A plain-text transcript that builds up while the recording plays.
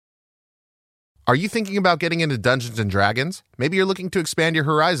Are you thinking about getting into Dungeons & Dragons? Maybe you're looking to expand your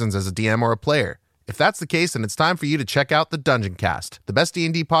horizons as a DM or a player. If that's the case, then it's time for you to check out the Dungeon Cast, the best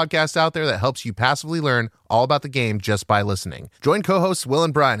D&D podcast out there that helps you passively learn all about the game just by listening. Join co-hosts Will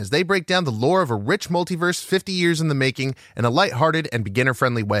and Brian as they break down the lore of a rich multiverse 50 years in the making in a lighthearted and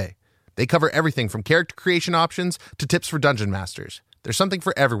beginner-friendly way. They cover everything from character creation options to tips for dungeon masters. There's something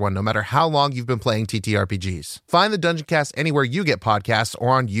for everyone, no matter how long you've been playing TTRPGs. Find the Dungeon Cast anywhere you get podcasts or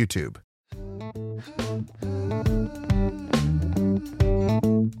on YouTube.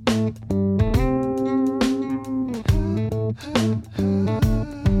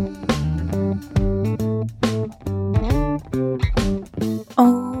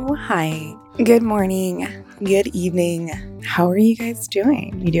 Oh, hi. Good morning. Good evening. How are you guys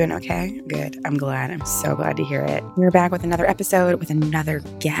doing? You doing okay? Good. I'm glad. I'm so glad to hear it. We're back with another episode with another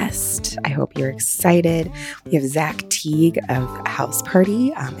guest. I hope you're excited. We have Zach Teague of House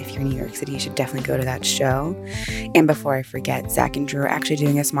Party. If you're in New York City, you should definitely go to that show. And before I forget, Zach and Drew are actually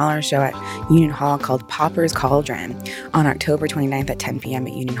doing a smaller show at Union Hall called Pauper's Cauldron on October 29th at 10 p.m.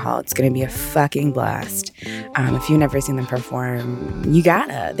 at Union Hall. It's going to be a fucking blast. If you've never seen them perform, you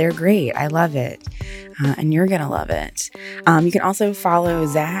gotta. They're great. I love it. And you're going to love it. You can also follow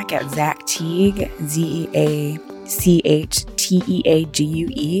Zach at Zach Teague, ZACHTEAGUE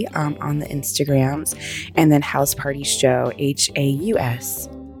on the Instagrams, and then House Party Show, HAUS.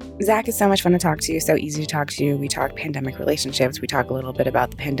 Zach is so much fun to talk to, so easy to talk to. We talk pandemic relationships. We talk a little bit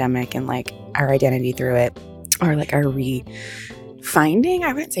about the pandemic and like our identity through it, or like our finding,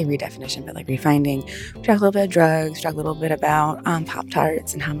 I wouldn't say redefinition, but like refinding. We talk a little bit of drugs, we talk a little bit about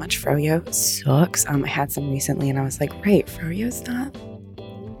Pop-Tarts and how much Froyo sucks. I had some recently and I was like, right, Froyo's not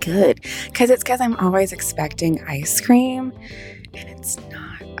good. Because I'm always expecting ice cream and it's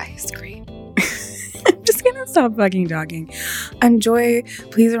not ice cream. I'm just going to stop fucking talking. Enjoy.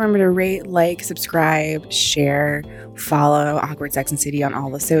 Please remember to rate, like, subscribe, share, follow Awkward Sex and City on all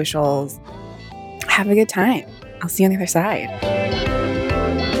the socials. Have a good time. I'll see you on the other side.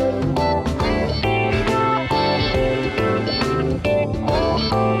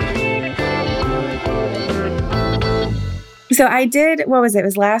 So I did, what was it? It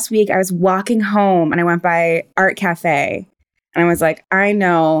was last week. I was walking home and I went by Art Cafe and I was like, I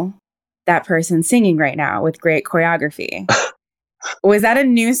know that person singing right now with great choreography. Was that a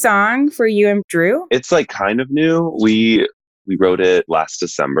new song for you and Drew? It's like kind of new. We wrote it last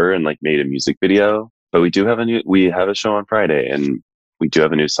December and like made a music video. But we have a show on Friday and we do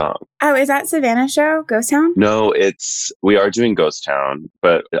have a new song. Oh, is that Savannah show, Ghost Town? No, we are doing Ghost Town,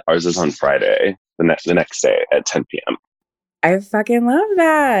 but ours is on Friday, the next day at 10 p.m. I fucking love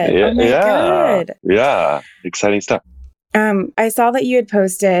that. Yeah, oh my God. Yeah. Exciting stuff. I saw that you had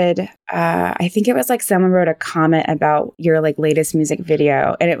posted, I think it was like someone wrote a comment about your like latest music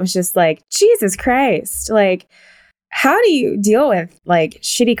video. And it was just like, Jesus Christ. Like, how do you deal with like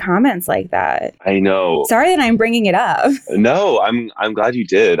shitty comments like that? I know. Sorry that I'm bringing it up. No, I'm glad you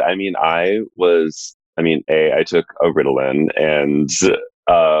did. I mean, I took a Ritalin and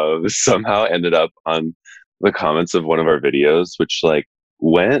somehow ended up on the comments of one of our videos, which like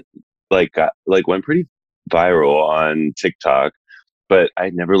went pretty viral on TikTok. But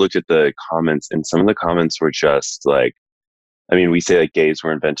I never looked at the comments, and some of the comments were just like, I mean, we say like gays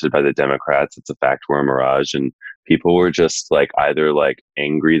were invented by the Democrats. It's a fact, we're a mirage. And people were just like either like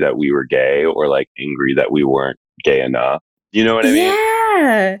angry that we were gay or like angry that we weren't gay enough. You know what I mean?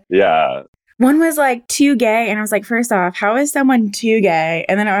 Yeah. Yeah. One was like too gay. And I was like, first off, how is someone too gay?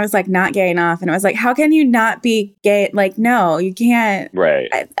 And then I was like, not gay enough. And I was like, how can you not be gay? Like, no, you can't. Right.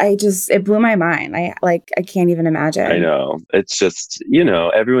 It blew my mind. I can't even imagine. I know. It's just,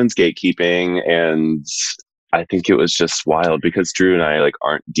 everyone's gatekeeping. And I think it was just wild because Drew and I like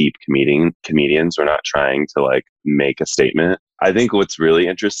aren't deep comedians. We're not trying to like make a statement. I think what's really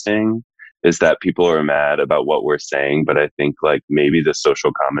interesting is that people are mad about what we're saying, but I think like maybe the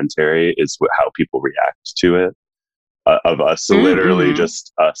social commentary is how people react to it. Of us, literally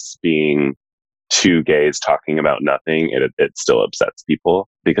just us being two gays talking about nothing, it still upsets people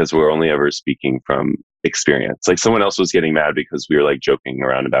because we're only ever speaking from experience. Like someone else was getting mad because we were like joking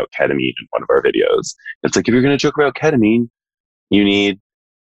around about ketamine in one of our videos. It's like, if you're going to joke about ketamine, you need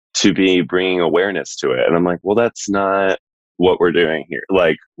to be bringing awareness to it. And I'm like, well, that's not what we're doing here.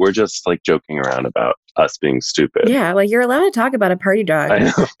 Like, we're just like joking around about us being stupid. Yeah, like you're allowed to talk about a party drug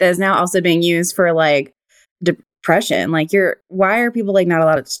that is now also being used for like depression. Like why are people like not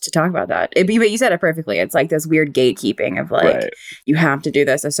allowed to talk about that? But you said it perfectly. It's like this weird gatekeeping of like, you have to do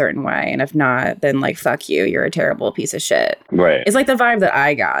this a certain way. And if not, then like, fuck you. You're a terrible piece of shit. Right. It's like the vibe that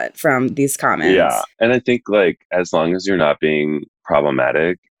I got from these comments. Yeah. And I think like, as long as you're not being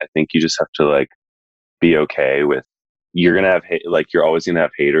problematic I think you just have to like be okay with, you're going to have, like, you're always going to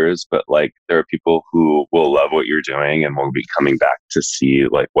have haters, but like there are people who will love what you're doing and will be coming back to see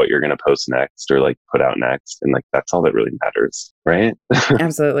like what you're going to post next or like put out next. And like, that's all that really matters. Right.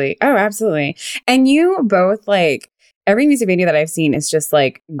 Absolutely. Oh, absolutely. And you both, like, every music video that I've seen is just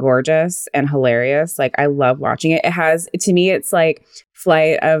like gorgeous and hilarious. Like, I love watching it. It has, to me, it's like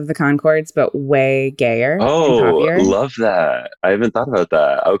Flight of the Conchords, but way gayer. Oh, and poppier. Love that. I haven't thought about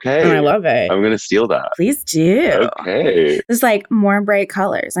that. Okay. And I love it. I'm going to steal that. Please do. Okay. There's like more bright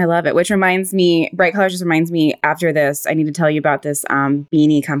colors. I love it. Which reminds me, bright colors just reminds me, after this, I need to tell you about this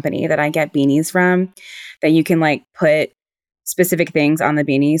beanie company that I get beanies from, that you can like put specific things on the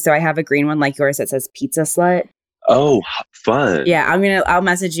beanie. So I have a green one like yours that says Pizza Slut. Oh, fun. Yeah, I'll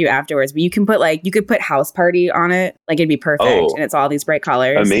message you afterwards, but you can put like, you could put House Party on it. Like, it'd be perfect. Oh, and it's all these bright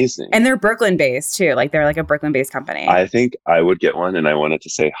colors. amazing. And they're Brooklyn based too. Like, they're like a Brooklyn based company. I think I would get one, and I want it to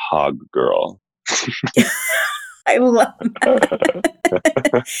say Hog Girl. I love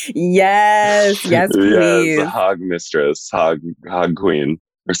that. Yes, please. Yes, Hog Mistress, Hog Queen,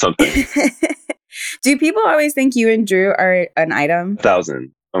 or something. Do people always think you and Drew are an item?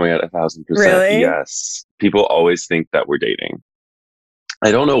 1,000. Oh my God, 1,000%. Really? Yes. People always think that we're dating.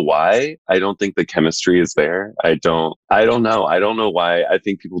 I don't know why. I don't think the chemistry is there. I don't know. I don't know why. I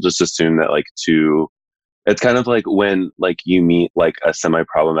think people just assume that like it's kind of like when like you meet like a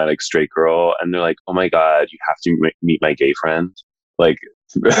semi-problematic straight girl and they're like, oh my God, you have to meet my gay friend. Like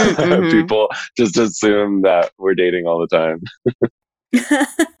people just assume that we're dating all the time.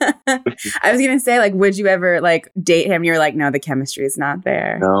 I was going to say, like, would you ever like date him? You're like, no, the chemistry is not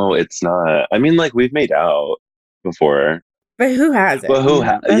there. No, it's not. I mean, like, we've made out before. But who hasn't? But who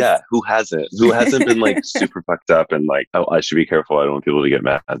hasn't? Who hasn't been like super fucked up and like, oh, I should be careful. I don't want people to get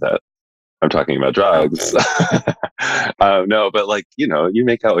mad that I'm talking about drugs. No, but like, you know, you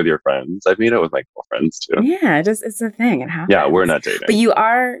make out with your friends. I've made out with my girlfriends too. Yeah, it's a thing. It happens. Yeah, we're not dating. But you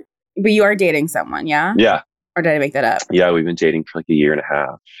are dating someone, yeah? Yeah. Or did I make that up? Yeah, we've been dating for like a year and a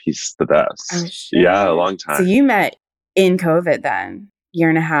half. He's the best. Oh, shit. Yeah, a long time. So you met in COVID then? Year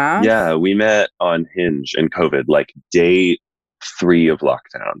and a half? Yeah, we met on Hinge in COVID, like day 3 of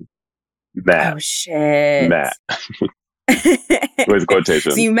lockdown. Matt. Oh, shit. Matt. With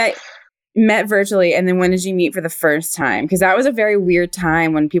quotations. So you met virtually, and then when did you meet for the first time? Because that was a very weird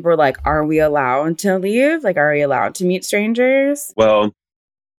time when people were like, are we allowed to leave? Like, are we allowed to meet strangers? Well,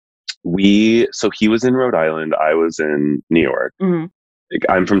 so he was in Rhode Island. I was in New York. Mm-hmm. Like,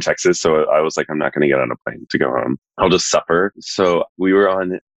 I'm from Texas, so I was like, I'm not going to get on a plane to go home. I'll just suffer. So we were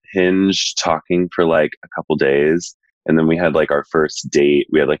on Hinge talking for like a couple days. And then we had like our first date.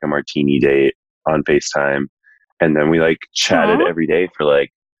 We had like a martini date on FaceTime. And then we like chatted every day for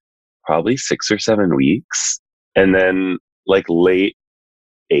like probably 6 or 7 weeks. And then like late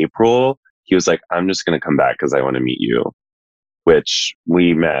April, he was like, I'm just going to come back because I want to meet you, which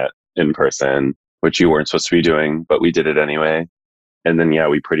we met in person, which you weren't supposed to be doing, but we did it anyway. And then, yeah,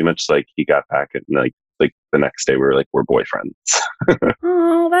 we pretty much like, he got back and like the next day we were like, we're boyfriends.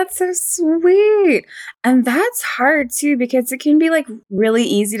 Oh, that's so sweet. And that's hard too, because it can be like really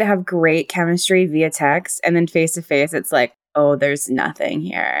easy to have great chemistry via text. And then face to face, it's like, oh, there's nothing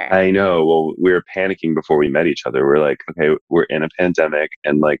here. I know. Well, we were panicking before we met each other. We're like, okay, we're in a pandemic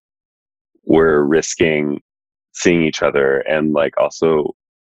and like we're risking seeing each other. And like, also,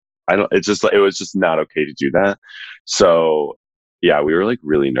 it was just not okay to do that. So yeah, we were like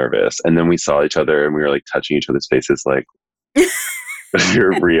really nervous. And then we saw each other and we were like touching each other's faces like,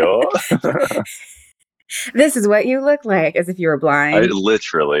 you're real. This is what you look like, as if you were blind. I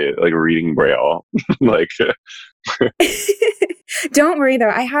literally like reading Braille. Like, don't worry though.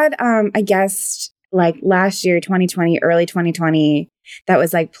 I had a guest like last year, 2020, early 2020, that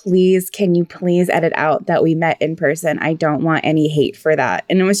was like, please, can you please edit out that we met in person? I don't want any hate for that.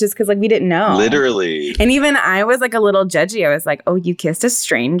 And it was just because like we didn't know. Literally. And even I was like a little judgy. I was like, oh, you kissed a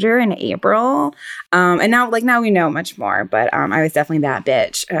stranger in April? And now we know much more. But I was definitely that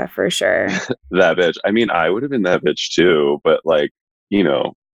bitch for sure. That bitch. I mean, I would have been that bitch too. But like, you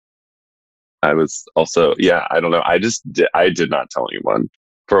know, I was also, yeah, I don't know. I did not tell anyone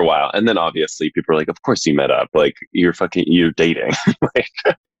for a while. And then obviously people are like, of course you met up. Like you're dating.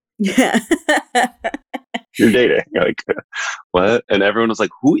 Like, yeah. You're dating. Like, what? And everyone was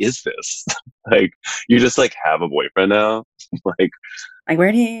like, who is this? Like, you just like have a boyfriend now? Like,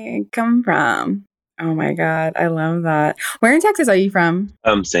 where did he come from? Oh my God. I love that. Where in Texas are you from?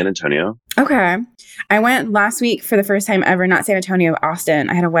 San Antonio. Okay. I went last week for the first time ever, not San Antonio, Austin.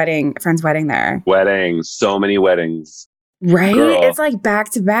 I had a friend's wedding there. Weddings. So many weddings. Right? Girl, it's like back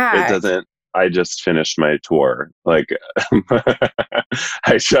to back. It doesn't I just finished my tour. Like,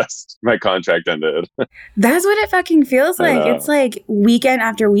 my contract ended. That's what it fucking feels I like. know. It's like weekend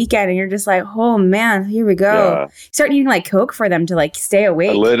after weekend, and you're just like, oh man, here we go. Yeah. Start eating like Coke for them to like stay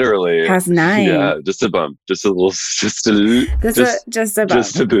awake. Literally. Past 9. Yeah, just a bump. Just a little, just a boosh.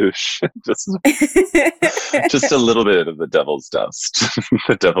 Just a little bit of the devil's dust,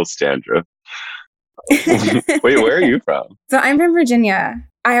 the devil's dandruff. Wait, where are you from? So I'm from Virginia.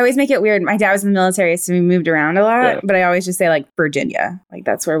 I always make it weird. My dad was in the military, so we moved around a lot. Yeah. But I always just say like Virginia. Like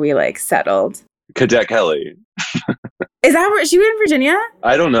that's where we like settled. Cadet Kelly. Is that where she was in Virginia?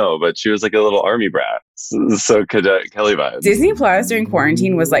 I don't know, but she was like a little army brat. So Cadet Kelly vibes. Disney Plus during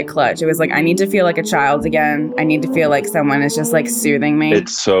quarantine was like clutch. It was like, I need to feel like a child again. I need to feel like someone is just like soothing me.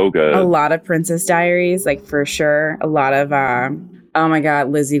 It's so good. A lot of Princess Diaries, like for sure. A lot of, oh my God,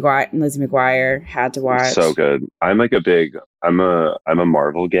 Lizzie McGuire had to watch. So good. I'm like I'm a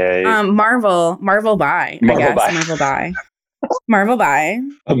Marvel gay. Marvel by, Marvel I guess. by. Marvel by. Marvel by.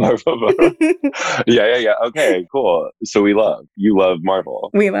 A Marvel by. Yeah. Okay, cool. So you love Marvel.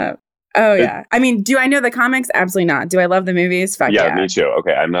 We love. Oh, yeah. I mean, do I know the comics? Absolutely not. Do I love the movies? Fuck yeah. Me too.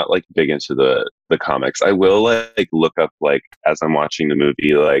 Okay, I'm not like big into the comics. I will like look up like as I'm watching the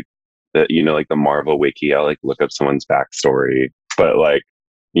movie like the like the Marvel wiki. I'll like look up someone's backstory. But like,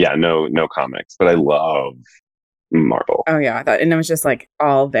 yeah, no comics. But I love Marvel. Oh yeah, and it was just like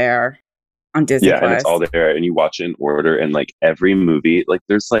all there on Disney Plus. And it's all there, and you watch it in order. And like every movie, like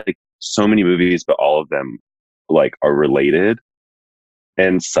there's like so many movies, but all of them like are related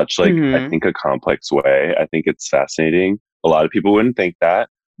in such like I think a complex way. I think it's fascinating. A lot of people wouldn't think that,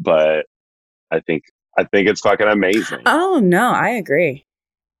 but I think it's fucking amazing. Oh no, I agree.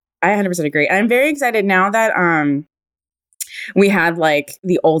 I 100% agree. I'm very excited now that we had like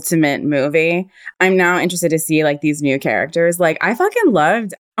the ultimate movie. I'm now interested to see like these new characters. Like I fucking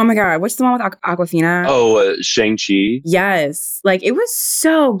loved. Oh my God, what's the one with Awkwafina? Oh, Shang-Chi. Yes, like it was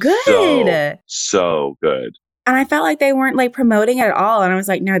so good. So good. And I felt like they weren't like promoting it at all. And I was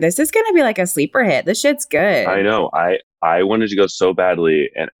like, no, this is gonna be like a sleeper hit. This shit's good. I know. I wanted to go so badly,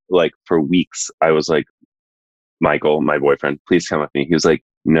 and like for weeks, I was like, Michael, my boyfriend, please come with me. He was like,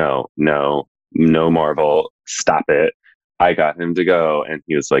 no, Marvel, stop it. I got him to go, and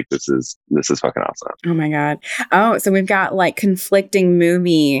he was like, this is fucking awesome. Oh my God. Oh, so we've got like conflicting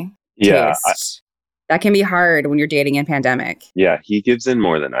movie taste. That can be hard when you're dating in pandemic. Yeah, he gives in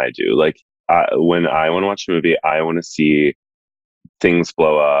more than I do. Like when I want to watch a movie, I want to see things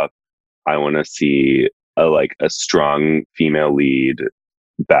blow up. I want to see a strong female lead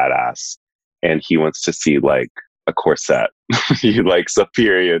badass, and he wants to see like a corset. He likes a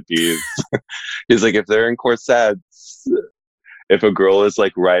period piece. He's like, if they're in corsets, if a girl is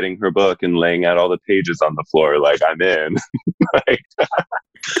like writing her book and laying out all the pages on the floor, like I'm in.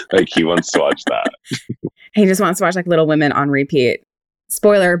 like he wants to watch that. He just wants to watch like Little Women on repeat.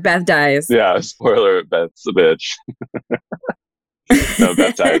 Spoiler, Beth dies. Yeah, spoiler, Beth's a bitch. No,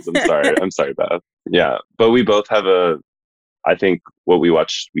 Beth dies. I'm sorry, Beth. Yeah, but we both have I think what we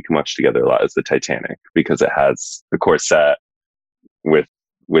can watch together a lot is the Titanic, because it has the corset with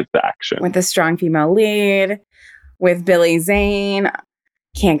the action. With a strong female lead, with Billy Zane.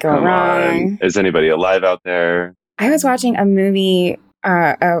 Can't go wrong. Is anybody alive out there? I was watching a movie,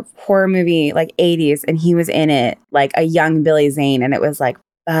 a horror movie, like 80s, and he was in it, like a young Billy Zane, and it was like,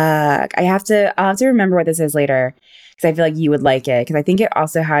 fuck. I'll have to remember what this is later, because I feel like you would like it, because I think it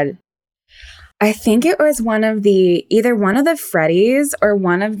also had, I think it was either one of the Freddies or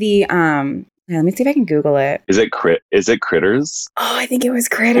one of the, let me see if I can Google it. Is it Critters? Oh, I think it was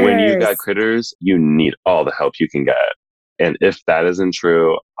Critters. When you got Critters, you need all the help you can get. And if that isn't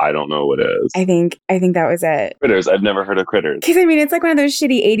true, I don't know what is. I think that was it. Critters. I've never heard of Critters. Because I mean, it's like one of those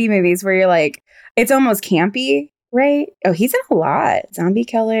shitty 80 movies where you're like, it's almost campy, right? Oh, he's in a lot. Zombie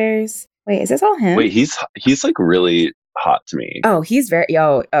Killers. Wait, is this all him? Wait, he's like really hot to me. Oh, he's very.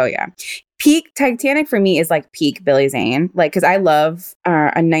 Oh yeah. Peak Titanic for me is like peak Billy Zane. Like, because I love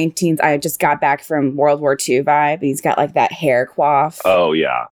a 19th. I just got back from World War II vibe. He's got like that hair coif. Oh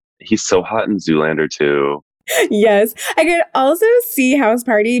yeah, he's so hot in Zoolander too. Yes, I could also see House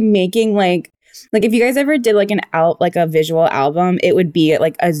Party making like if you guys ever did like a visual album, it would be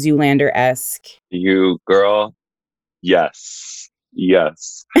like a Zoolander-esque. You girl, yes.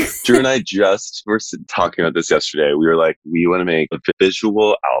 Drew and I just were talking about this yesterday. We were like, we want to make a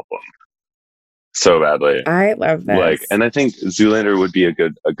visual album so badly. I love this. Like, and I think Zoolander would be a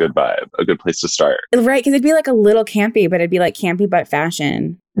good vibe, a good place to start. Right, because it'd be like a little campy, but it'd be like campy but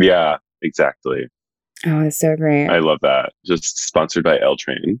fashion. Yeah, exactly. Oh, that's so great. I love that. Just sponsored by L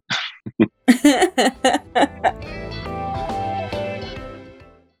Train.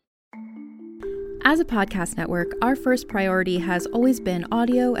 As a podcast network, our first priority has always been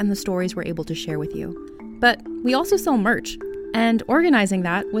audio and the stories we're able to share with you. But we also sell merch, and organizing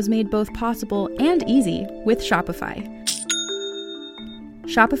that was made both possible and easy with Shopify.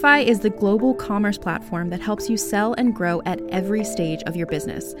 Shopify is the global commerce platform that helps you sell and grow at every stage of your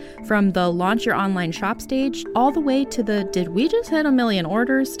business, from the launch your online shop stage all the way to the did we just hit 1 million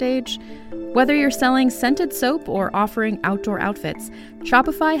orders stage. Whether you're selling scented soap or offering outdoor outfits,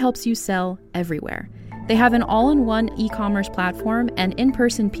 Shopify helps you sell everywhere. They have an all-in-one e-commerce platform and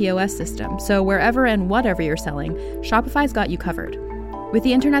in-person POS system, so wherever and whatever you're selling, Shopify's got you covered. With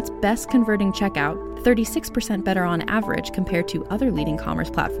the internet's best converting checkout, 36% better on average compared to other leading commerce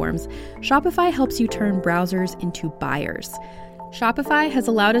platforms, Shopify helps you turn browsers into buyers. Shopify has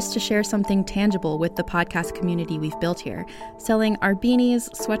allowed us to share something tangible with the podcast community we've built here, selling our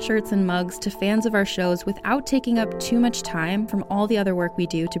beanies, sweatshirts, and mugs to fans of our shows without taking up too much time from all the other work we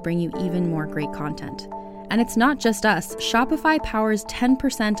do to bring you even more great content. And it's not just us. Shopify powers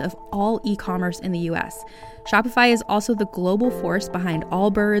 10% of all e-commerce in the US. Shopify is also the global force behind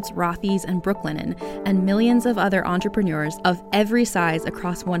Allbirds, Rothy's, and Brooklinen, and millions of other entrepreneurs of every size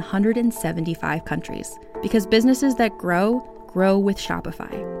across 175 countries. Because businesses that grow with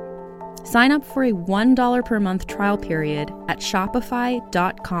Shopify. Sign up for a $1 per month trial period at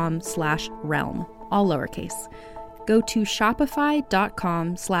shopify.com/realm, all lowercase. Go to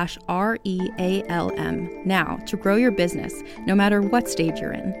shopify.com/REALM now to grow your business, no matter what stage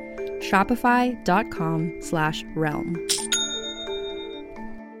you're in. Shopify.com/realm.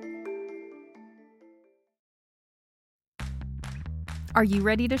 Are you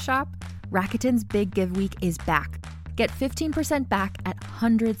ready to shop? Rakuten's Big Give Week is back. Get 15% back at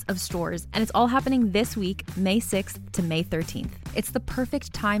hundreds of stores, and it's all happening this week, May 6th to May 13th. It's the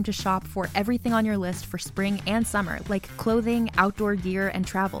perfect time to shop for everything on your list for spring and summer, like clothing, outdoor gear, and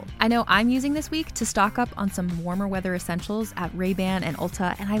travel. I know I'm using this week to stock up on some warmer weather essentials at Ray-Ban and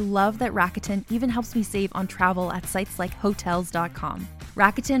Ulta, and I love that Rakuten even helps me save on travel at sites like Hotels.com.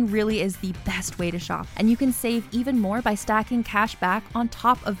 Rakuten really is the best way to shop, and you can save even more by stacking cash back on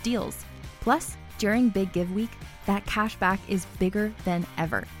top of deals. Plus, during Big Give Week, that cash back is bigger than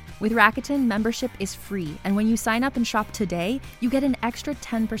ever. With Rakuten, membership is free, and when you sign up and shop today, you get an extra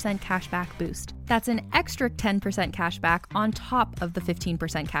 10% cash back boost. That's an extra 10% cash back on top of the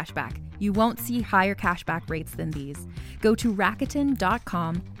 15% cash back. You won't see higher cash back rates than these. Go to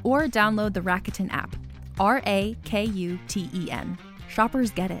Rakuten.com or download the Rakuten app. Rakuten. Shoppers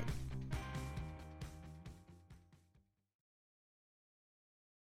get it.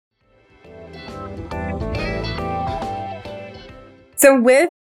 So with,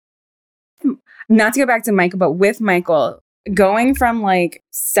 not to go back to Michael, but with Michael, going from like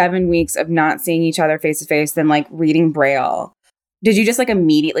 7 weeks of not seeing each other face to face, then like reading Braille, did you just like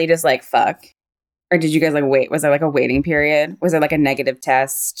immediately just like fuck? Or did you guys like wait? Was there like a waiting period? Was there like a negative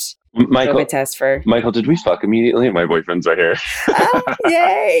test? COVID test for Michael, did we fuck immediately? My boyfriend's right here. Oh,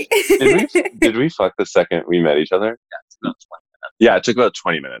 yay. did we fuck the second we met each other? Yeah, it took about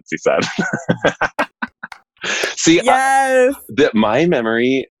 20 minutes, he said. See, yes. My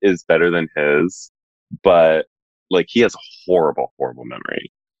memory is better than his, but like he has horrible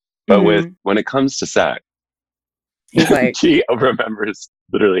memory. But when it comes to sex, he's like, he remembers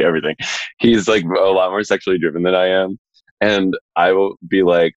literally everything. He's like a lot more sexually driven than I am, and I will be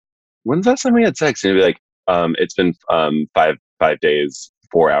like, "When's the last time we had sex?" And he'll be like, "It's been 5 days,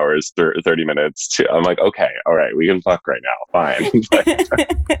 4 hours, 30 minutes." I'm like, "Okay, all right, we can fuck right now, fine."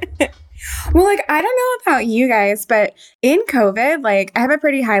 Well, like, I don't know about you guys, but in COVID, like, I have a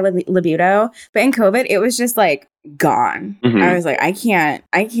pretty high libido, but in COVID, it was just like gone. Mm-hmm. I was like, I can't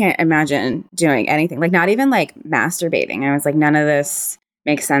imagine doing anything, like not even like masturbating. I was like, none of this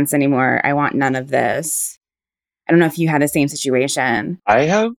makes sense anymore. I want none of this. I don't know if you had the same situation. I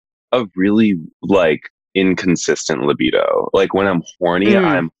have a really like inconsistent libido. Like when I'm horny,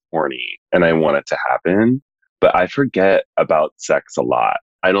 I'm horny and I want it to happen, but I forget about sex a lot.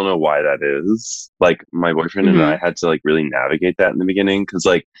 I don't know why that is. Like my boyfriend and I had to like really navigate that in the beginning. Cause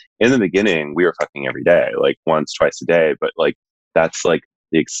like in the beginning we were fucking every day, like once, twice a day. But like, that's like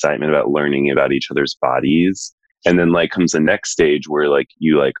the excitement about learning about each other's bodies. And then like comes the next stage where like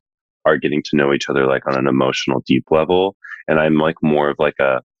you like are getting to know each other like on an emotional deep level. And I'm like more of like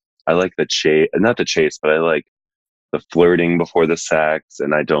I like the chase, not the chase, but I like the flirting before the sex.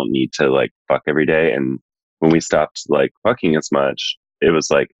 And I don't need to like fuck every day. And when we stopped like fucking as much, it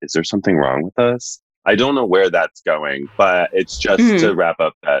was like, is there something wrong with us? I don't know where that's going, but it's just to wrap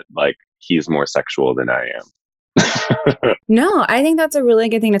up that like he's more sexual than I am. No, I think that's a really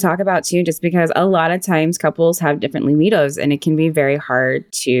good thing to talk about too, just because a lot of times couples have different libidos and it can be very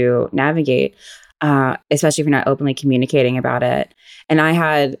hard to navigate. especially if you're not openly communicating about it. And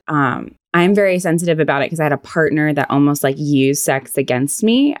I'm very sensitive about it because I had a partner that almost like used sex against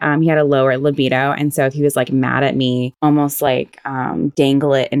me. He had a lower libido. And so if he was like mad at me, almost like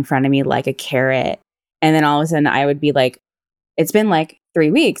dangle it in front of me like a carrot. And then all of a sudden I would be like, it's been like 3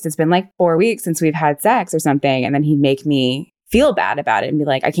 weeks. It's been like 4 weeks since we've had sex or something. And then he'd make me feel bad about it and be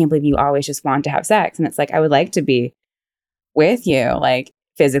like, I can't believe you always just want to have sex. And it's like, I would like to be with you, like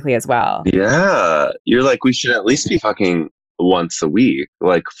physically as well. Yeah. You're like, we should at least be fucking once a week,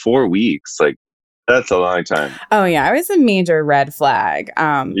 like 4 weeks. Like that's a long time. Oh yeah. It was a major red flag.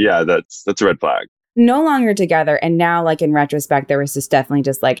 Yeah, that's a red flag. No longer together. And now like in retrospect, there was just definitely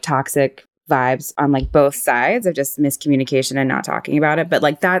just like toxic vibes on like both sides of just miscommunication and not talking about it. But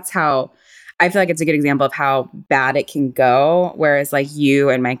like, that's how I feel like it's a good example of how bad it can go. Whereas like you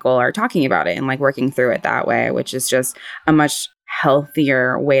and Michael are talking about it and like working through it that way, which is just a much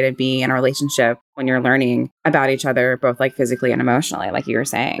healthier way to be in a relationship when you're learning about each other, both like physically and emotionally, like you were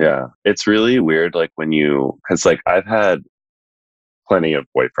saying. Yeah. It's really weird. Like because like I've had plenty of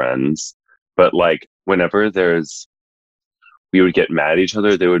boyfriends, but like whenever we would get mad at each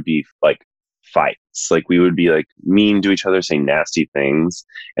other, there would be like fights. Like we would be like mean to each other, saying nasty things.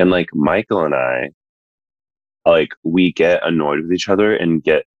 And like Michael and I, like we get annoyed with each other and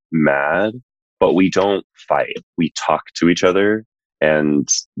get mad, but we don't fight. We talk to each other, and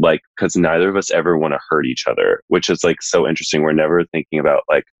like, because neither of us ever want to hurt each other, which is like so interesting. We're never thinking about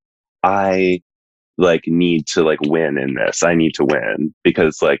like, I like need to like win in this. I need to win,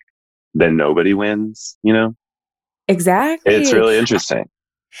 because like then nobody wins, you know? Exactly. It's really interesting.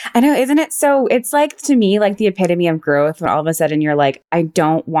 I know, isn't it? So it's like, to me, like the epitome of growth when all of a sudden you're like, I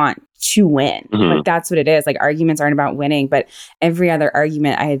don't want to win. Mhm. Like that's what it is. Like arguments aren't about winning, but every other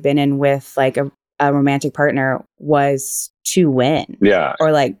argument I had been in with like a romantic partner was to win. Yeah.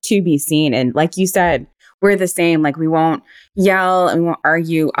 Or like to be seen. And like you said, we're the same. Like we won't yell and we won't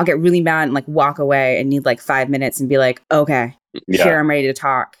argue. I'll get really mad and like walk away and need like 5 minutes and be like, okay, here, I'm ready to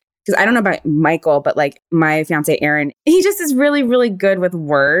talk. Because I don't know about Michael, but like my fiance, Aaron, he just is really, really good with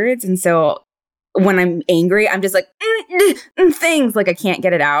words. And so when I'm angry, I'm just like, things like I can't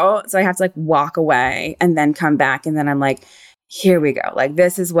get it out. So I have to like walk away and then come back. And then I'm like, here we go. Like,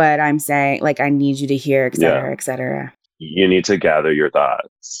 this is what I'm saying. Like, I need you to hear, et cetera, et cetera. You need to gather your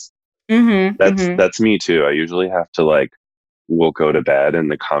thoughts. Mm-hmm, That's me too. I usually have to like, we'll go to bed and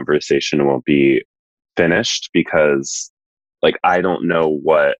the conversation won't be finished because like, I don't know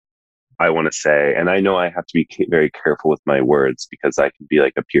what I want to say. And I know I have to be very careful with my words because I can be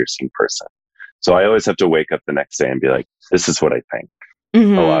like a piercing person. So I always have to wake up the next day and be like, this is what I think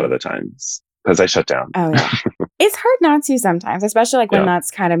a lot of the times because I shut down. Oh, yeah. It's hard not to sometimes, especially like when that's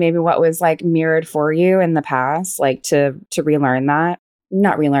kind of maybe what was like mirrored for you in the past, like to relearn that.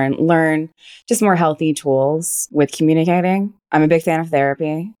 Not relearn, learn just more healthy tools with communicating. I'm a big fan of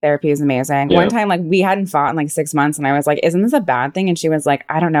therapy. Therapy is amazing. Yeah. One time, like we hadn't fought in like 6 months and I was like, isn't this a bad thing? And she was like,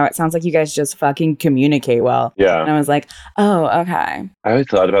 I don't know. It sounds like you guys just fucking communicate well. Yeah. And I was like, oh, okay. I always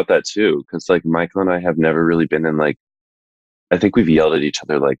thought about that too. Cause like Michael and I have never really been in like, I think we've yelled at each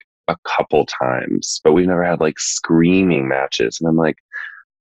other like a couple times, but we've never had like screaming matches. And I'm like,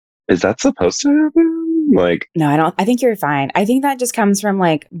 is that supposed to happen? Like, no, I don't. I think you're fine. I think that just comes from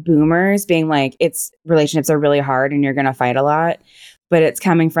like boomers being like, relationships are really hard and you're going to fight a lot. But it's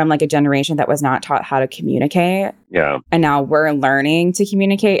coming from like a generation that was not taught how to communicate. Yeah. And now we're learning to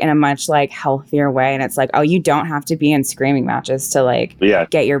communicate in a much like healthier way. And it's like, oh, you don't have to be in screaming matches to like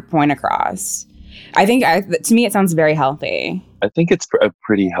get your point across. I think to me, it sounds very healthy. I think it's a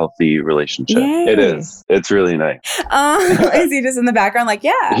pretty healthy relationship. Yay. It is. It's really nice. Is he just in the background? Like,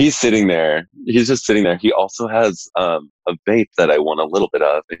 yeah. He's sitting there. He's just sitting there. He also has a vape that I want a little bit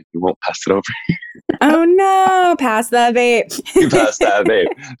of, and he won't pass it over. Oh no! Pass the vape. You pass that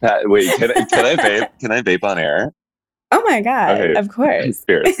vape. Wait, can I vape? Can I vape on air? Oh my god! Okay. Of course.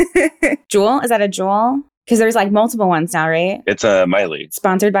 Juul, is that a Juul? Because there's like multiple ones now, right? It's a Miley.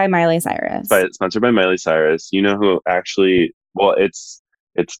 Sponsored by Miley Cyrus. Sponsored by Miley Cyrus. You know who actually? Well, it's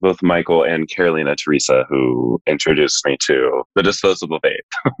both Michael and Carolina Teresa who introduced me to the disposable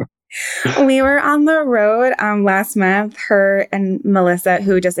vape. We were on the road last month, her and Melissa,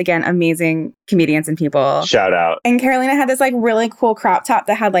 who just, again, amazing comedians and people. Shout out. And Carolina had this like really cool crop top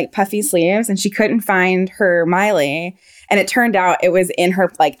that had like puffy sleeves and she couldn't find her Miley. And it turned out it was in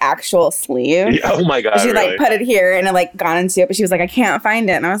her like actual sleeve. Yeah, oh my God. She like put it here and it like got into it, but she was like, I can't find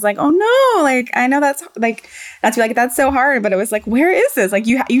it. And I was like, oh no, like I know that's like, not to be like, that's so hard. But it was like, where is this? Like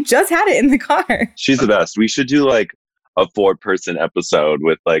you just had it in the car. She's the best. We should do like a 4-person episode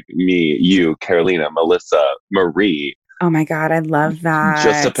with like me, you, Carolina, Melissa, Marie. Oh my God, I love that.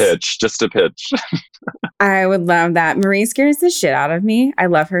 Just a pitch. I would love that. Marie scares the shit out of me. I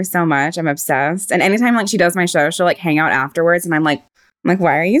love her so much. I'm obsessed. And anytime like she does my show, she'll like hang out afterwards and I'm like,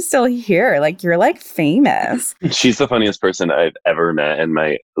 why are you still here? Like, you're like famous. She's the funniest person I've ever met in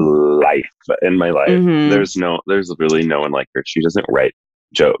my life. Mhm. There's really no one like her. She doesn't write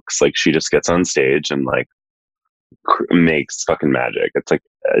jokes. Like, she just gets on stage and like makes fucking magic. It's like,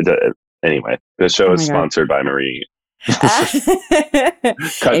 anyway, the show is sponsored by Marie. Cut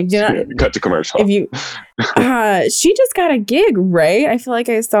to commercial. She just got a gig, right? I feel like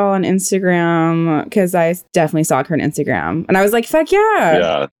I saw on Instagram because I definitely saw her on Instagram, and I was like, "Fuck yeah!"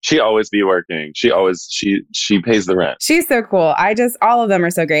 Yeah, she always be working. She pays the rent. She's so cool. All of them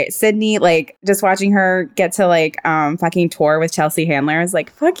are so great. Sydney, like just watching her get to like fucking tour with Chelsea Handler is like,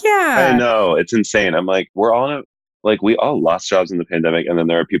 "Fuck yeah!" I know, it's insane. I'm like, we all lost jobs in the pandemic, and then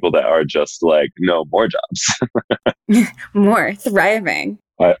there are people that are just like, no, more jobs. More thriving.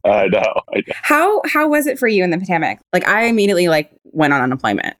 I know. How was it for you in the pandemic? Like, I immediately like went on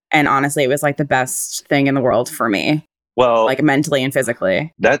unemployment, and honestly, it was like the best thing in the world for me. Well, like mentally and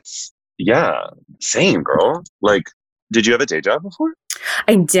physically. Same, girl. Like, did you have a day job before?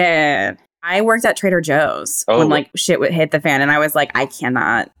 I did. I worked at Trader Joe's when like shit would hit the fan, and I was like, I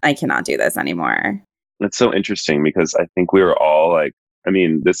cannot do this anymore. That's so interesting because I think we were all like,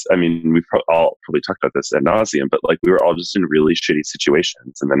 we've all probably talked about this ad nauseum, but like we were all just in really shitty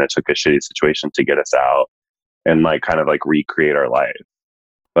situations. And then it took a shitty situation to get us out and like kind of like recreate our life.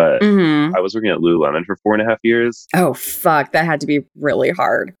 But I was working at Lululemon for 4.5 years. Oh, fuck. That had to be really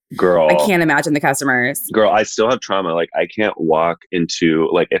hard. Girl. I can't imagine the customers. Girl, I still have trauma. Like, I can't walk into,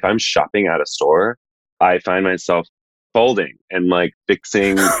 like, if I'm shopping at a store, I find myself folding and like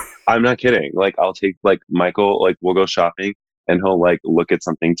fixing. I'm not kidding. Like, I'll take like Michael, like we'll go shopping and he'll like look at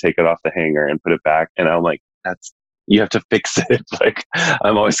something, take it off the hanger and put it back. And I'm like, you have to fix it. Like,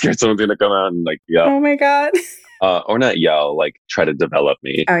 I'm always scared someone's going to come out and like yell. Oh my God. Or not yell, like try to develop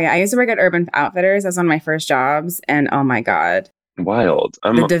me. Oh yeah. I used to work at Urban Outfitters. That was one of my first jobs. And oh my God. Wild.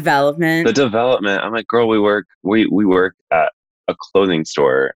 The development. I'm like, girl, we work at a clothing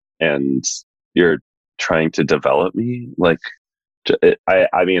store and you're trying to develop me. Like,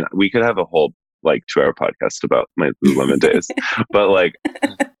 I mean, we could have a whole like 2-hour podcast about my Lululemon days, but like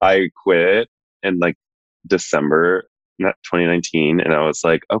I quit in like December 2019, and I was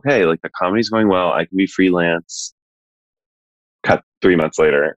like, okay, like the comedy's going well, I can be freelance. Cut 3 months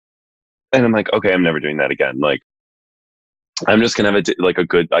later, and I'm like, okay, I'm never doing that again. Like, I'm just gonna have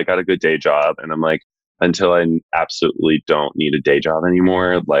I got a good day job, and I'm like, until I absolutely don't need a day job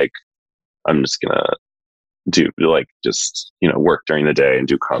anymore, like I'm just gonna do like just work during the day and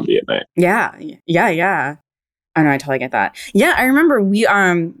do comedy at night. Yeah. I know, I totally get that. Yeah, I remember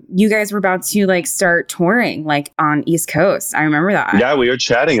you guys were about to like start touring like on East Coast. I remember that. Yeah, we were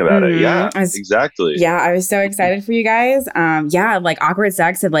chatting about it. Yeah, exactly. Yeah, I was so excited for you guys. Yeah, like Awkward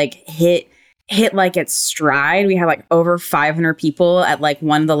Sex had like hit like its stride. We had like over 500 people at like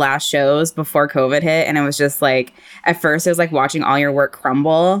one of the last shows before COVID hit, and it was just like at first it was like watching all your work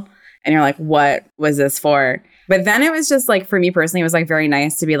crumble. And you're like, what was this for? But then it was just like, for me personally, it was like very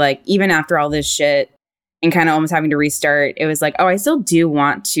nice to be like, even after all this shit and kind of almost having to restart, it was like, oh, I still do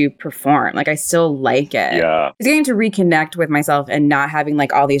want to perform. Like, I still like it. Yeah. It's getting to reconnect with myself and not having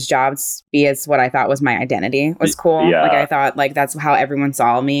like all these jobs be as what I thought was my identity was cool. Yeah. Like, I thought like that's how everyone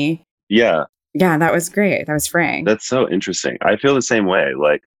saw me. Yeah. Yeah, that was great. That was freeing. That's so interesting. I feel the same way.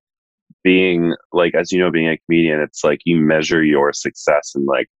 Like, being like, as you know, being a comedian, it's like you measure your success and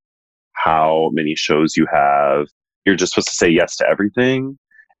like how many shows you have. You're just supposed to say yes to everything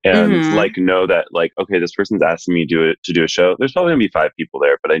and like know that like, okay, this person's asking me to do a show. There's probably gonna be 5 people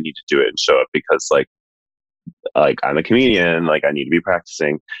there, but I need to do it and show up because like I'm a comedian, like I need to be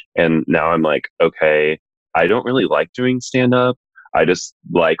practicing. And now I'm like, okay, I don't really like doing stand up. I just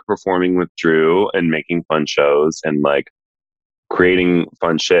like performing with Drew and making fun shows and like creating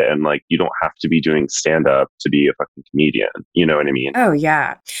fun shit, and like you don't have to be doing stand up to be a fucking comedian. You know what I mean? Oh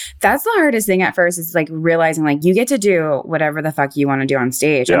yeah. That's the hardest thing at first, is like realizing like you get to do whatever the fuck you want to do on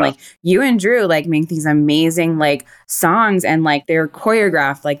stage. Yeah. And like you and Drew like make these amazing like songs, and like they're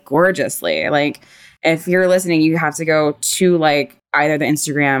choreographed like gorgeously. Like if you're listening, you have to go to like either the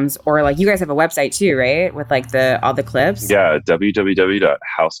Instagrams or like you guys have a website too, right? With like all the clips. Yeah,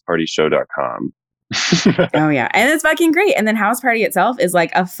 www.housepartyshow.com. Oh yeah. And it's fucking great. And then House Party itself is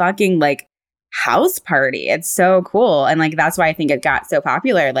like a fucking like house party. It's so cool. And like that's why I think it got so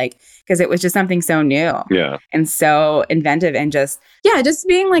popular, like because it was just something so new. Yeah. And so inventive, and just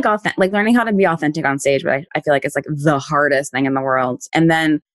being like authentic, like learning how to be authentic on stage. But I feel like it's like the hardest thing in the world. And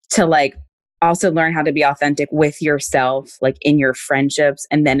then to like also learn how to be authentic with yourself, like in your friendships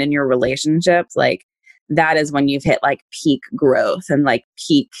and then in your relationships, like that is when you've hit like peak growth and like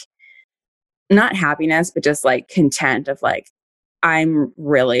peak, not happiness, but just like content of like, I'm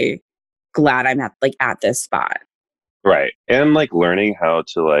really glad I'm at this spot. Right. And like learning how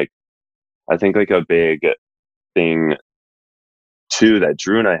to like, I think like a big thing too that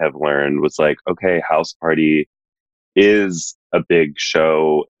Drew and I have learned was like, okay, House Party is a big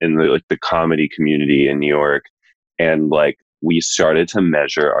show in the comedy community in New York. And like we started to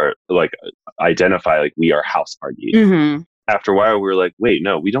measure our like identify like we are House Party. Mm-hmm. After a while we were like, wait,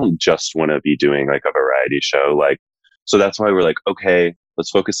 no, we don't just want to be doing like a variety show. Like, so that's why we're like, okay,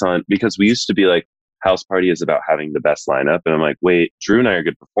 let's focus on, because we used to be like, House Party is about having the best lineup. And I'm like, wait, Drew and I are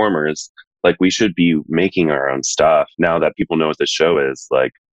good performers. Like we should be making our own stuff now that people know what the show is.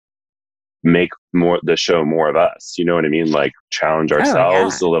 Like make more the show more of us. You know what I mean? Like challenge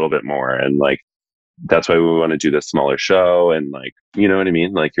ourselves a little bit more. And like that's why we want to do this smaller show. And like, you know what I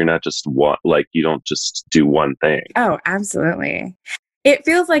mean? Like you're not just one, like you don't just do one thing. Oh, absolutely. It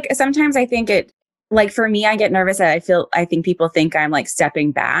feels like sometimes I think it, like for me, I get nervous that I think people think I'm like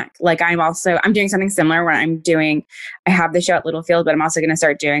stepping back. Like I'm doing something similar where I have the show at Littlefield, but I'm also going to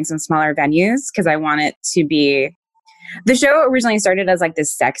start doing some smaller venues because I want it to be, the show originally started as like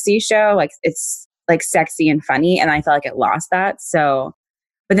this sexy show. Like it's like sexy and funny. And I felt like it lost that. So,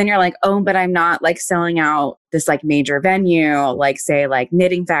 but then you're like, oh, but I'm not like selling out this like major venue, like say like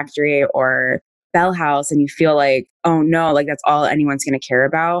Knitting Factory or Bell House. And you feel like, oh no, like that's all anyone's going to care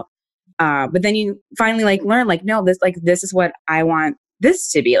about. But then you finally like learn like, no, this is what I want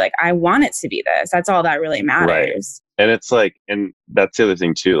this to be. Like, I want it to be this. That's all that really matters. Right. And it's like, and that's the other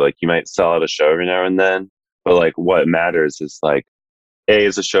thing too. Like you might sell out a show every now and then, but like what matters is like, A,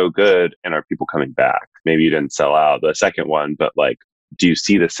 is the show good and are people coming back? Maybe you didn't sell out the second one, but like, do you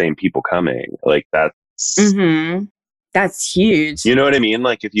see the same people coming? Like that's huge. You know what I mean?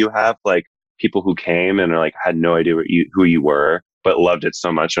 Like if you have like people who came and are like, had no idea who you were, but loved it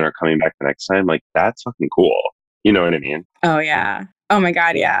so much and are coming back the next time, like that's fucking cool. You know what I mean? Oh yeah. Oh my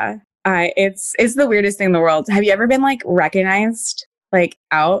God. Yeah. It's the weirdest thing in the world. Have you ever been like recognized like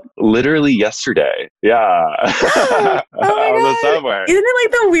out? Literally yesterday. Yeah. Oh my On the God. subway. Isn't it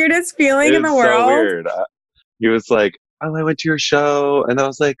like the weirdest feeling in the world? So weird. He was like, oh, I went to your show. And I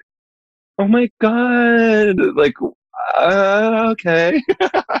was like, oh my God. Like, okay.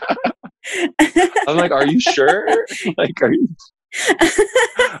 I'm like, are you sure? Like, are you...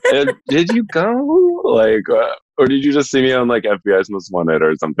 did you go? Like, or did you just see me on like FBI's Most Wanted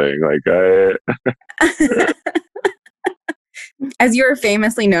or something? Like, as you were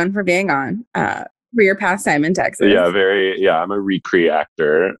famously known for being on for your pastime in Texas. Yeah, I'm a recre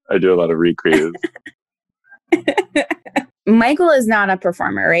actor. I do a lot of recrees. Michael is not a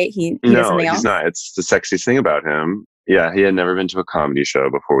performer, right? He does something else? He's not. It's the sexiest thing about him. Yeah, he had never been to a comedy show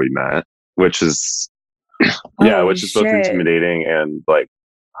before we met, which is both intimidating and like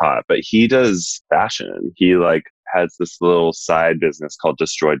hot. But he does fashion. He like has this little side business called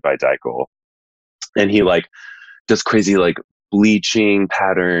Destroyed by Daikel, and he like does crazy like bleaching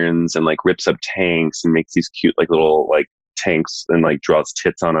patterns and like rips up tanks and makes these cute like little like tanks and like draws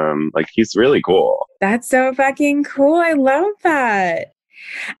tits on them. Like he's really cool. That's so fucking cool. I love that.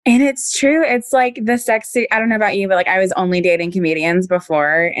 And it's true. It's like the sexy, I don't know about you, but like I was only dating comedians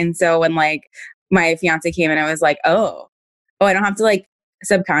before. And so when like my fiance came in, I was like, oh, I don't have to like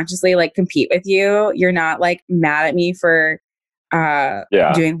subconsciously like compete with you. You're not like mad at me for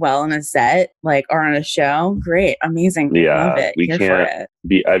doing well on a set, like, or on a show. Great. Amazing. Yeah. Love it. We can't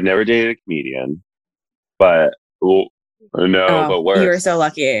be, I've never dated a comedian, but but worse. You were so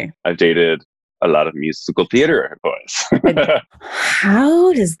lucky. I've dated a lot of musical theater boys.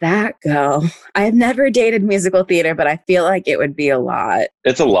 How does that go? I've never dated musical theater, but I feel like it would be a lot.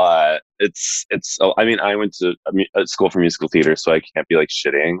 It's a lot. I mean, I went to a school for musical theater, so I can't be like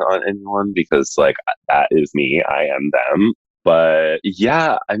shitting on anyone because like that is me. I am them. But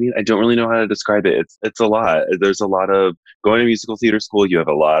yeah, I mean, I don't really know how to describe it. It's a lot. There's a lot of going to musical theater school. You have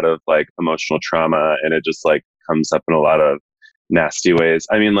a lot of like emotional trauma, and it just like comes up in a lot of nasty ways.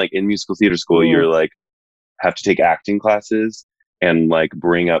 I mean, like in musical theater school, you're like have to take acting classes and like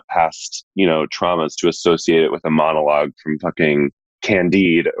bring up past, traumas to associate it with a monologue from fucking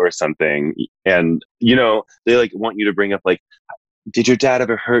Candide or something. And, they like want you to bring up like, did your dad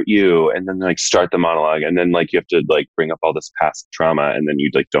ever hurt you? And then like start the monologue. And then like you have to like bring up all this past trauma, and then you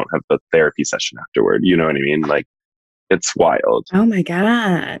like don't have the therapy session afterward. You know what I mean? Like it's wild. Oh my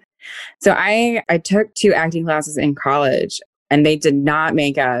God. So I took 2 acting classes in college, and they did not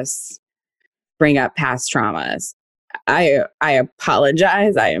make us bring up past traumas. I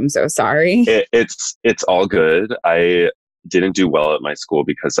apologize. I am so sorry. It's all good. I didn't do well at my school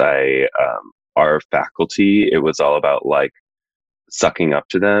because our faculty, it was all about like sucking up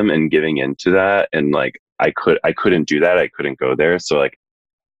to them and giving into that. And like, I couldn't do that. I couldn't go there. So like,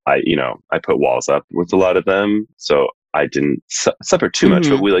 I put walls up with a lot of them. So I didn't suffer too much,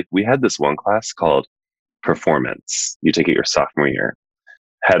 but we had this one class called performance. You take it your sophomore year.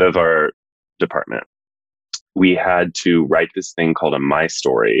 Head of our department, we had to write this thing called a My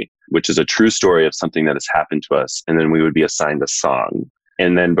Story, which is a true story of something that has happened to us. And then we would be assigned a song.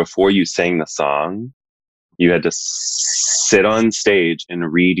 And then before you sang the song, you had to sit on stage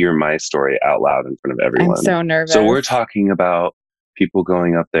and read your My Story out loud in front of everyone. I'm so nervous. So we're talking about people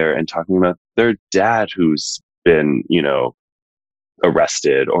going up there and talking about their dad who's been,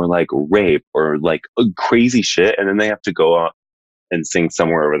 arrested or like rape or like crazy shit. And then they have to go up and sing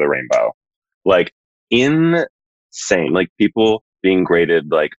Somewhere Over the Rainbow. Like insane. Like people being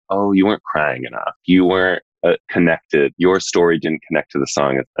graded like, oh, you weren't crying enough. You weren't connected. Your story didn't connect to the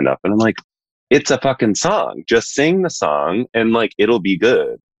song enough. And I'm like, it's a fucking song. Just sing the song and like, it'll be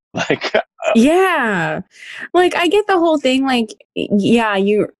good. Like, yeah. Like I get the whole thing. Like, yeah,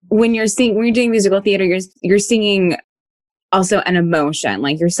 when you're doing musical theater, you're singing also an emotion.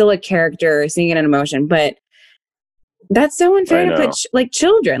 Like you're still a character singing an emotion, but that's so unfair to put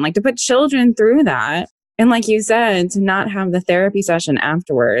to put children through that. And like you said, to not have the therapy session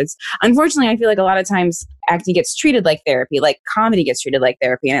afterwards. Unfortunately, I feel like a lot of times acting gets treated like therapy, like comedy gets treated like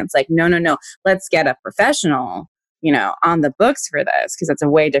therapy. And it's like, no, let's get a professional, on the books for this, because it's a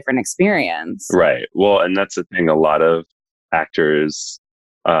way different experience. Right. Well, and that's the thing. A lot of actors,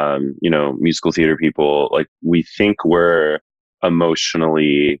 musical theater people, like we think we're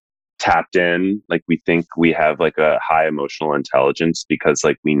emotionally tapped in. Like we think we have like a high emotional intelligence because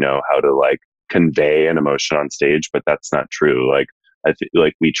like we know how to like convey an emotion on stage, but that's not true. Like I think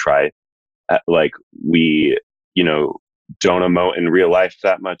like we try, like we, don't emote in real life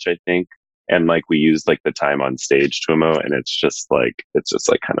that much, I think. And like we use like the time on stage to emote, and it's just like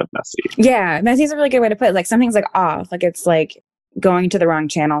kind of messy. Yeah, messy is a really good way to put it. Like something's like off, like it's like going to the wrong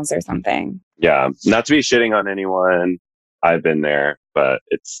channels or something. Yeah, not to be shitting on anyone. I've been there, but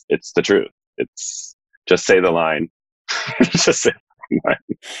it's the truth. It's just say the line. Just say the line.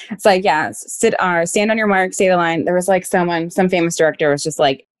 It's like, yeah, stand on your mark, say the line. There was like some famous director was just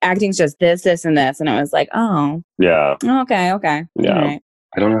like, acting's just this, and this, and it was like, oh, yeah, okay, yeah. Right.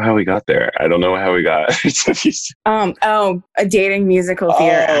 I don't know how we got there. I don't know how we got. A dating musical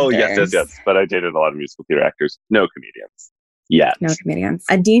theater. Oh, yes. But I dated a lot of musical theater actors. No comedians. Yet. No comedians.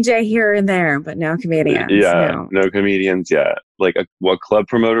 A DJ here and there, but no comedians. Yeah, no comedians yet. Like a club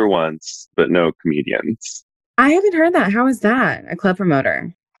promoter once, but no comedians. I haven't heard that. How is that? A club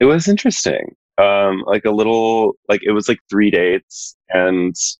promoter? It was interesting. Like a little, like it was like 3 dates,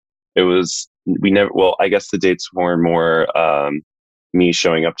 and it was I guess the dates were more me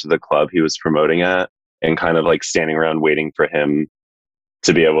showing up to the club he was promoting at and kind of like standing around waiting for him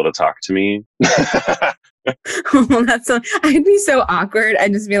to be able to talk to me. Well, I'd be so awkward.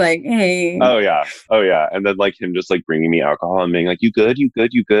 I'd just be like, hey. Oh yeah. And then like him just like bringing me alcohol and being like, you good?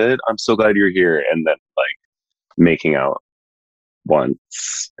 I'm so glad you're here. And then like making out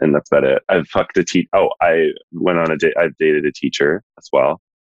once, and that's about it. I've fucked a teacher. I went on a date. I've dated a teacher as well.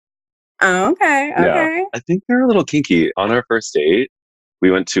 Oh, okay. Yeah. I think they're a little kinky. On our first date, we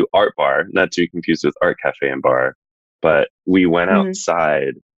went to Art Bar, not to be confused with Art Cafe and Bar, but we went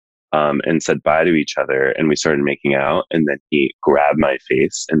outside and said bye to each other, and we started making out, and then he grabbed my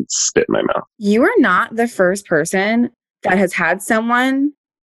face and spit in my mouth. You are not the first person that has had someone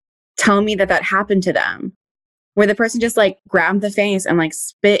tell me that happened to them, where the person just like grabbed the face and like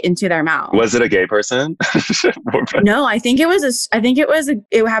spit into their mouth. Was it a gay person? No, I think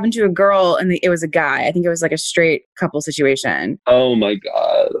it happened to a girl and it was a guy. I think it was like a straight couple situation. Oh my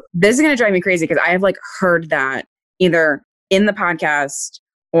God. This is going to drive me crazy because I have like heard that either in the podcast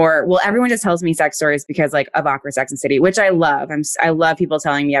or, well, everyone just tells me sex stories because like of Awkward Sex and City, which I love. I love people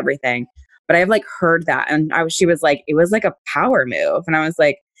telling me everything, but I've like heard that. And she was like, it was like a power move. And I was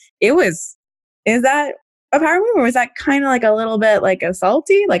like, is that a power move, or was that kind of like a little bit like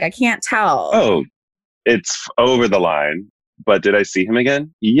assaulty? Like I can't tell. Oh, it's over the line. But did I see him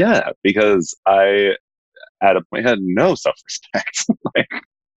again? Yeah, because I at a point had no self-respect.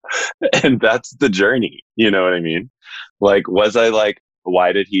 And that's the journey. You know what I mean? Like, was I like,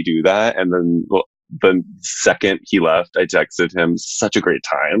 why did he do that? And then the second he left, I texted him, such a great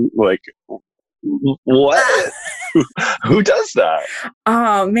time. Like, what? Who does that?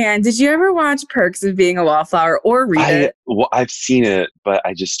 Oh man, did you ever watch Perks of Being a Wallflower or read it? Well, I've seen it, but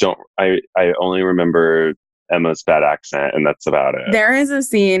I just don't. I only remember Emma's bad accent, and that's about it. There is a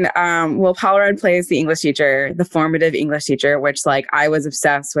scene, Paul Rudd plays the English teacher, the formative English teacher, which like I was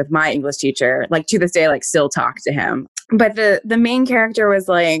obsessed with my English teacher, like to this day, like still talk to him. But the main character was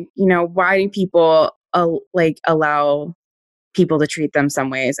like, you know, why do people allow people to treat them some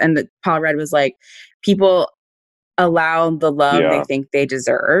ways? And Paul Rudd was like, people allow the love they think they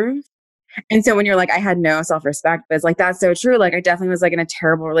deserve. And so when you're like, I had no self-respect, but it's like, that's so true. Like I definitely was like in a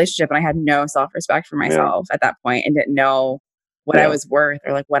terrible relationship and I had no self-respect for myself at that point and didn't know what I was worth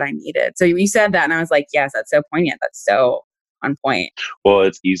or like what I needed. So you said that and I was like, yes, that's so poignant. That's so on point. Well,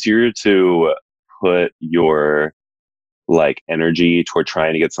 it's easier to put your like energy toward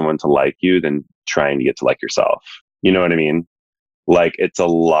trying to get someone to like you than trying to get to like yourself. You know what I mean? Like it's a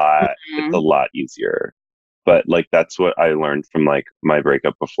lot easier. But like, that's what I learned from like my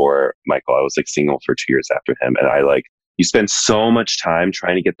breakup before Michael. I was like single for 2 years after him. And I like, you spend so much time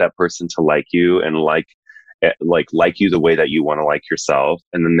trying to get that person to like you and like you the way that you want to like yourself.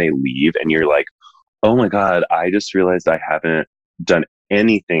 And then they leave and you're like, oh my God, I just realized I haven't done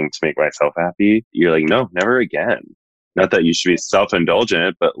anything to make myself happy. You're like, no, never again. Not that you should be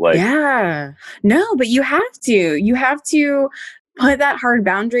self-indulgent, but like, no, but you have to put that hard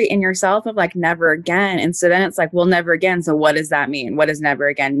boundary in yourself of like never again. And so then it's like, well, never again. So what does that mean? What does never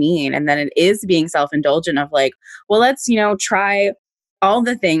again mean? And then it is being self-indulgent of like, well, let's, you know, try all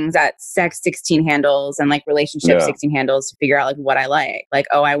the things that sex 16 handles and like relationship 16 handles to figure out like what I like. Like,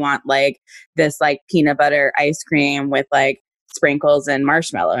 oh, I want like this like peanut butter ice cream with like sprinkles and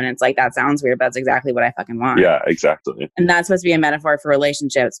marshmallow. And it's like, that sounds weird, but that's exactly what I fucking want. Yeah, exactly. And that's supposed to be a metaphor for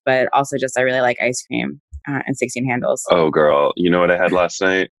relationships, but also just, I really like ice cream. And 16 handles. Oh, girl. You know what I had last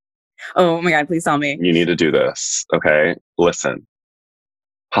night? Oh my God, please tell me. You need to do this. Okay. Listen.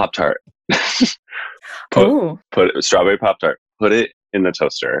 Pop-Tart. Put strawberry Pop-Tart. Put it in the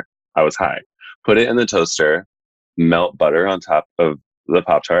toaster. I was high. Put it in the toaster. Melt butter on top of the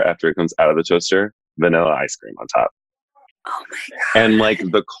Pop-Tart after it comes out of the toaster. Vanilla ice cream on top. Oh my God. And like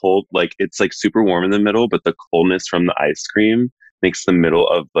the cold, like it's like super warm in the middle, but the coldness from the ice cream makes the middle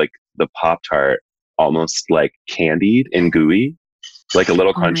of like the Pop-Tart almost like candied and gooey, like a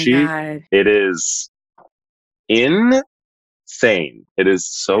little crunchy. It is insane. It is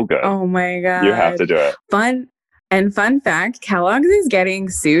so good. Oh my God. You have to do it. Fun fact, Kellogg's is getting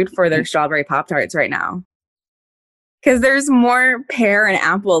sued for their strawberry Pop-Tarts right now. Because there's more pear and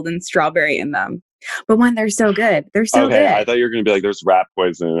apple than strawberry in them. But when they're so good. They're so good. I thought you were going to be like, there's rat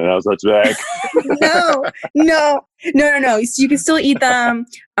poison. And I was about to be like... No. So you can still eat them.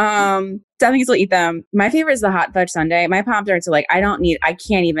 Definitely still eat them. My favorite is the hot fudge sundae. My Pop-Tarts are like, I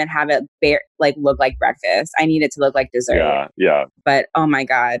can't even have it look like breakfast. I need it to look like dessert. Yeah. But oh my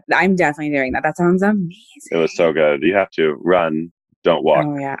God, I'm definitely doing that. That sounds amazing. It was so good. You have to run. Don't walk.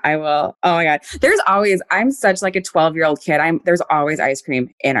 Oh yeah, I will. Oh my God. I'm such like a 12-year-old kid. There's always ice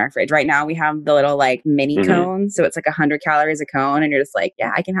cream in our fridge. Right now we have the little like mini cones. So it's like 100 calories a cone. And you're just like,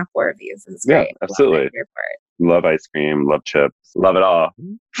 yeah, I can have 4 of these. This is great. Yeah, absolutely. Love ice cream, love chips, love it all.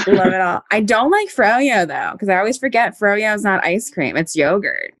 Love it all. I don't like Froyo though, because I always forget Froyo is not ice cream. It's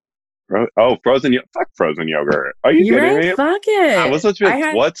yogurt. Frozen yogurt. Fuck frozen yogurt. Are you kidding me? Fuck it. I was supposed to be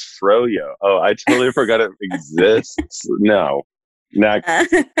like, what's Froyo? Oh, I totally forgot it exists. No. Next.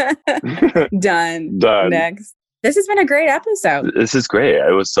 Done. Next. This has been a great episode. This is great.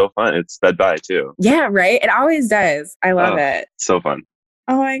 It was so fun. It sped by too. Yeah, right? It always does. I love it. So fun.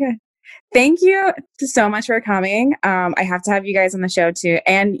 Oh my God. Thank you so much for coming. I have to have you guys on the show too.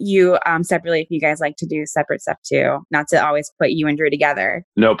 And you separately, if you guys like to do separate stuff too. Not to always put you and Drew together.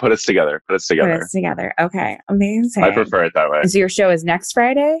 No, put us together. Okay. Amazing. I prefer it that way. So your show is next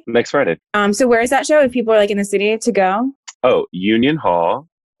Friday? Next Friday. So where is that show if people are like in the city to go? Oh, Union Hall,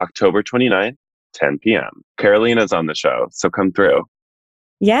 October 29th, 10 p.m. Carolina's on the show, so come through.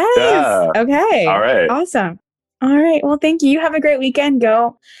 Yes. Yeah. Okay. All right. Awesome. All right. Well, thank you. You have a great weekend.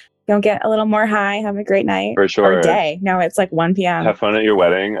 Go get a little more high. Have a great night. For sure. Or day. No, it's like 1 p.m. Have fun at your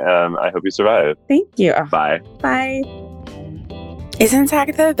wedding. I hope you survive. Thank you. Bye. Bye. Isn't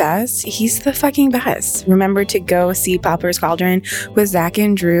Zach the best? He's the fucking best. Remember to go see Poplar's Cauldron with Zach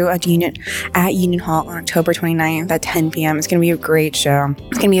and Drew at Union Hall on October 29th at 10 p.m. It's going to be a great show.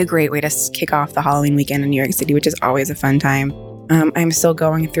 It's going to be a great way to kick off the Halloween weekend in New York City, which is always a fun time. I'm still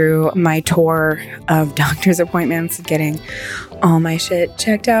going through my tour of doctor's appointments, getting all my shit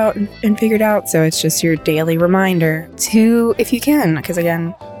checked out and figured out. So it's just your daily reminder to, if you can, because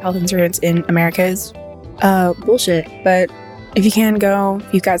again, health insurance in America is bullshit. But if you can go,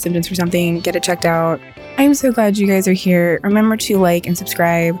 if you've got symptoms for something, get it checked out. I'm so glad you guys are here. Remember to like and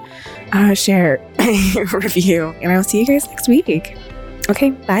subscribe, share, review, and I'll see you guys next week.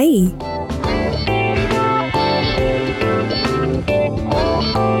 Okay, bye.